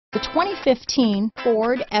The 2015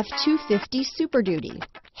 Ford F-250 Super Duty.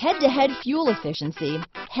 Head-to-head fuel efficiency,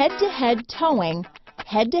 head-to-head towing,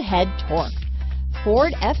 head-to-head torque.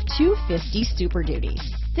 Ford F-250 Super Duty.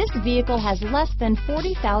 This vehicle has less than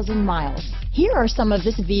 40,000 miles. Here are some of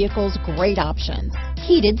this vehicle's great options: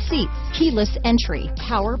 heated seats, keyless entry,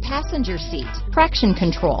 power passenger seat, traction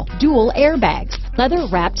control, dual airbags,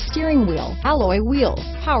 leather-wrapped steering wheel, alloy wheels,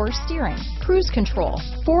 power steering, cruise control,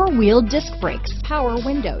 four-wheel disc brakes, power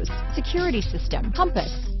windows, security system,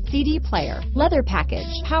 compass, CD player, leather package,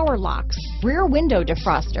 power locks, rear window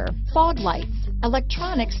defroster, fog lights,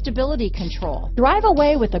 electronic stability control. Drive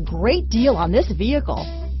away with a great deal on this vehicle.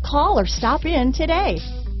 Call or stop in today.